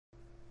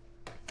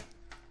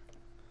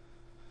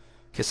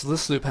Okay, so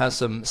this loop has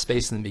some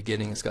space in the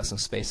beginning, it's got some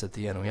space at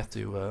the end. We have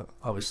to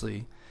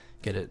obviously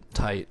get it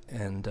tight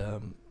and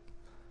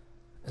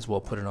as well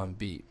put it on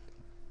beat.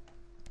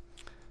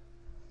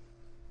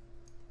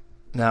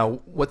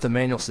 Now what the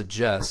manual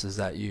suggests is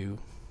that you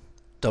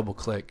double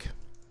click,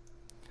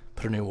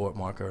 put a new warp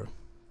marker,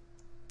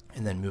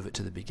 and then move it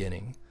to the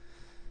beginning.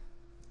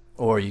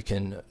 Or you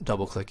can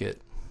double click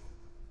it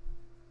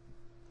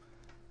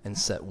and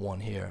set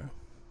 1 here.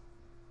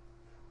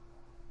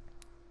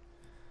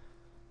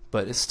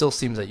 But it still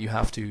seems that you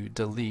have to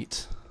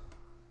delete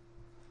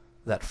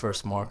that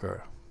first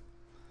marker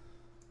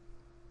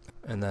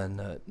and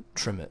then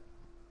trim it.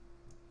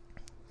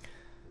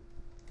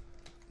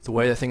 The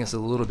way I think it's a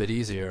little bit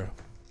easier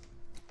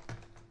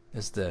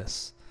is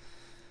this.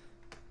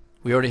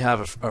 We already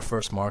have our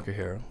first marker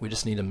here. We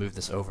just need to move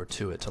this over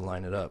to it to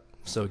line it up.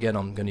 So again,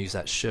 I'm going to use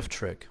that shift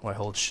trick where I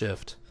hold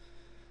shift.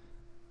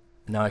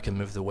 Now I can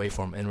move the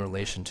waveform in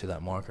relation to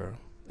that marker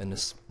and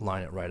just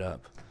line it right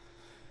up.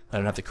 I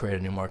don't have to create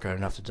a new marker, I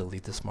don't have to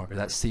delete this marker.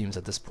 That seems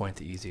at this point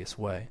the easiest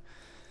way.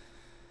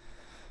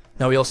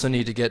 Now we also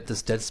need to get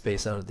this dead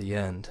space out of the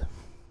end.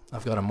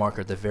 I've got a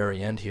marker at the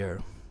very end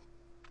here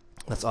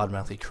that's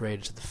automatically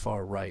created to the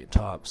far right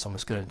top, so I'm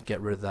just going to get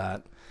rid of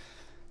that.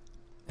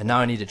 And now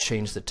I need to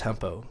change the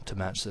tempo to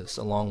match this,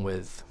 along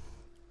with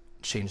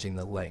changing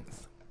the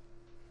length.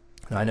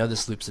 Now I know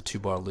this loop's a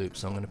 2-bar loop,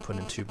 so I'm going to put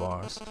in 2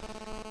 bars.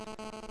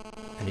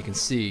 And you can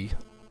see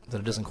that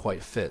it doesn't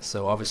quite fit,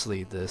 so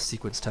obviously the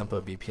sequence tempo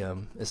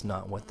BPM is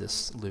not what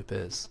this loop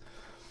is.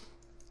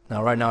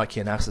 Now right now I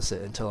can't access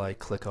it until I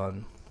click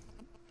on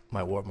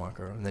my warp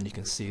marker, and then you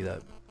can see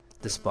that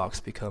this box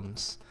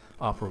becomes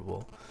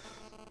operable.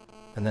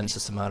 And then it's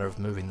just a matter of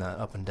moving that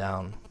up and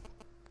down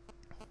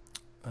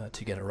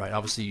to get it right.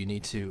 Obviously you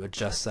need to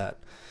adjust that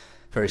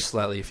very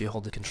slightly. If you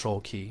hold the control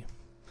key,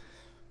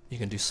 you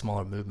can do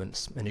smaller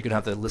movements, and you're going to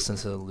have to listen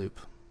to the loop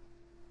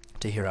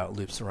to hear how it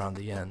loops around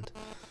the end.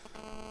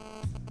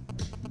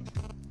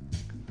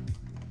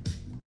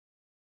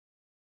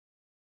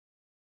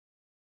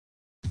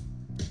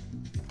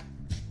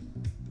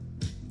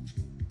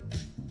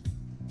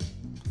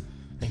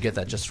 And get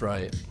that just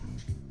right.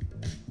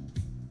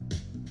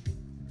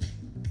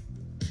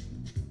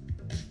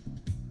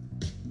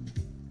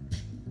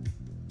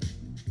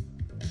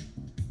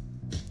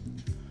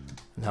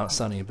 Now it's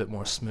sounding a bit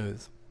more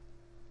smooth.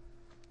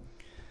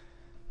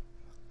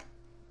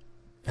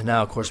 And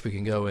now of course we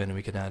can go in and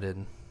we can add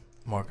in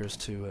markers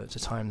to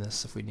time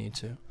this if we need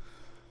to.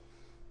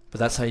 But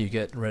that's how you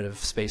get rid of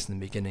space in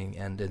the beginning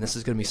and this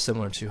is going to be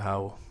similar to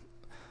how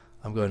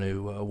I'm going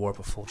to warp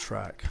a full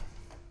track.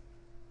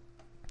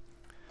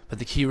 But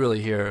the key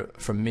really here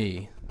for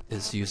me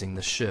is using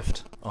the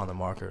shift on the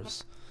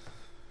markers.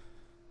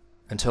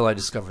 Until I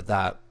discovered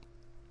that,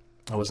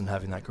 I wasn't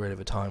having that great of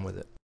a time with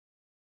it.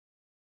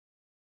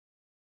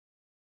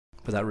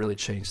 But that really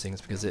changed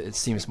things because it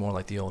seems more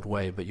like the old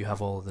way, but you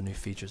have all of the new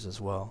features as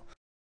well.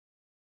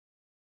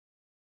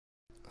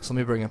 So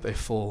let me bring up a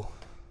full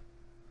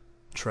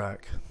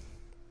track.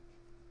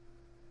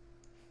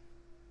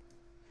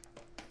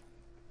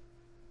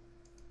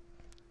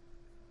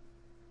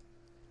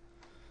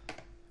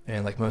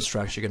 And like most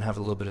tracks, you're going to have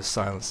a little bit of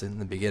silence in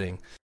the beginning.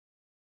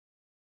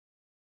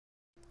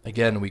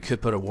 Again, we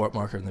could put a warp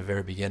marker in the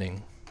very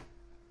beginning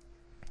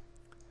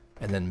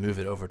and then move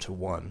it over to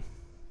 1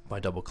 by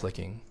double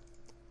clicking.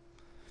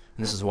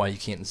 And this is why you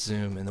can't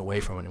zoom in the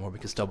waveform anymore,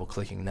 because double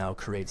clicking now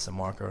creates a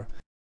marker.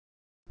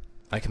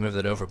 I can move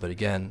that over, but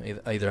again,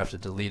 I either have to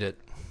delete it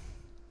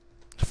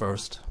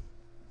first,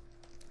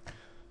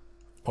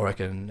 or I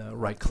can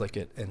right click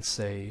it and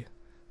say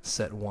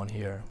set 1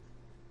 here.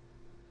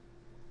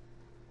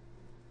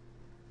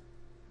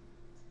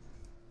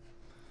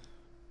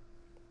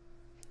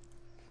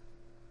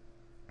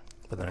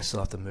 But then I still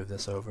have to move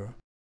this over,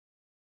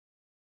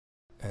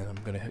 and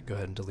I'm going to go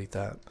ahead and delete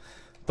that.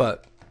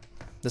 But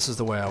this is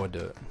the way I would do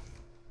it.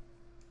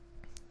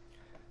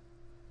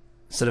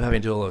 Instead of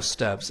having to do all those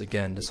steps,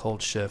 again, just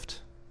hold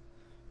shift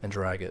and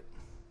drag it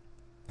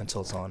until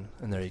it's on,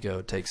 and there you go.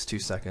 It takes 2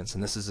 seconds,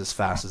 and this is as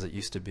fast as it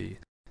used to be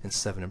in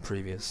 7 and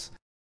previous.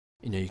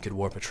 You know, you could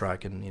warp a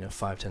track in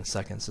 5-10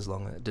 seconds as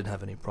long as it didn't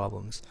have any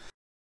problems.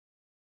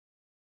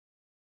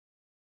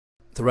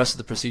 The rest of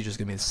the procedure is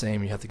going to be the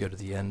same. You have to go to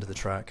the end of the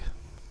track.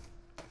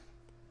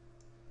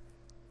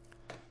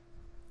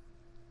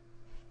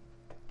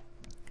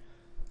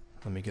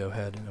 Let me go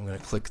ahead and I'm going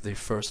to click the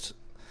first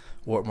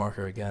warp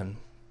marker again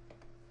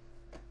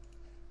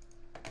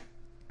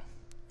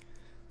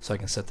so I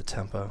can set the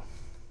tempo,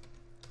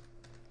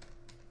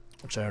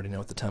 which I already know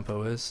what the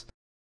tempo is,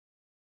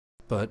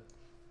 but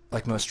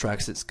like most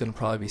tracks it's going to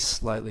probably be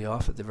slightly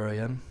off at the very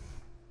end,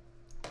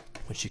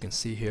 which you can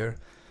see here.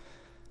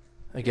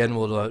 Again,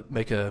 we'll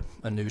make a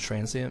new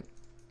transient.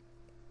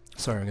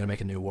 Sorry, I'm going to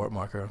make a new warp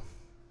marker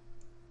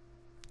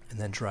and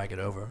then drag it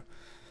over.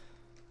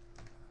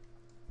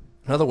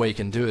 Another way you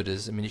can do it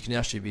is, you can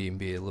actually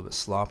be a little bit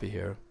sloppy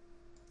here.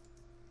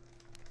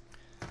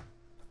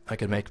 I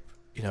could make,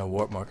 a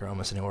warp marker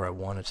almost anywhere I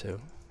wanted to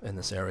in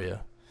this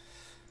area.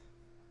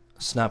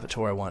 snap it to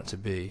where I want it to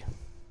be,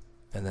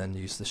 and then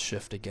use the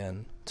shift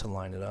again to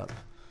line it up.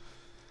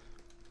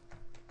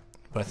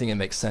 But I think it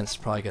makes sense to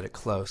probably get it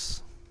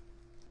close.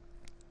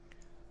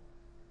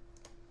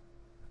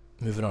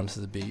 Move it onto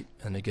the beat,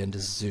 and again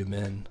just zoom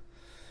in,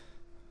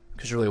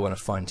 because you really want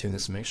to fine tune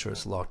this and make sure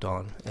it's locked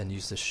on, and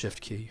use the shift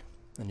key,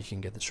 and you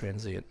can get the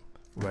transient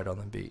right on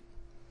the beat.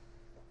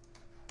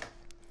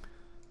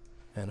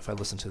 And if I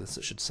listen to this,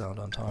 it should sound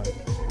on time.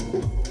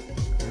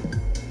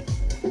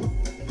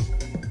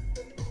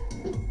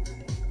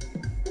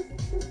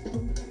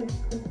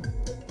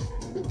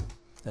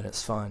 And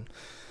it's fine.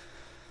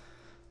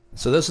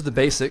 So those are the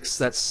basics.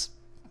 That's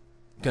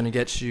going to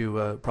get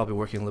you probably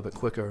working a little bit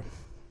quicker.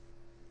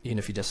 Even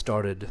if you just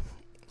started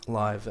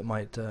live, it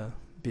might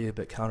be a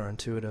bit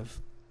counterintuitive.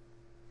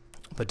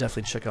 But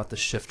definitely check out the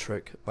shift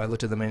trick. I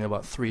looked at the manual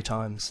about 3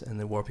 times in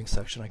the warping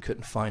section. I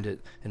couldn't find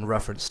it in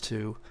reference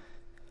to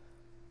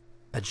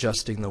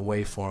adjusting the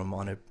waveform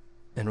on it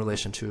in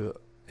relation to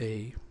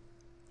a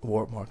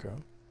warp marker.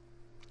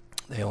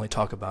 They only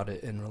talk about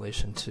it in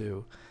relation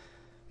to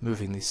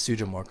moving these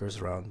pseudo markers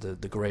around,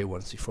 the gray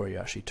ones, before you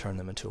actually turn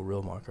them into a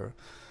real marker,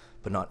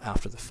 but not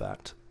after the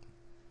fact.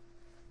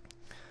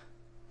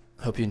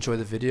 Hope you enjoy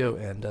the video,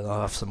 and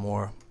I'll have some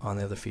more on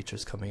the other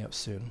features coming up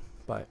soon.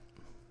 Bye.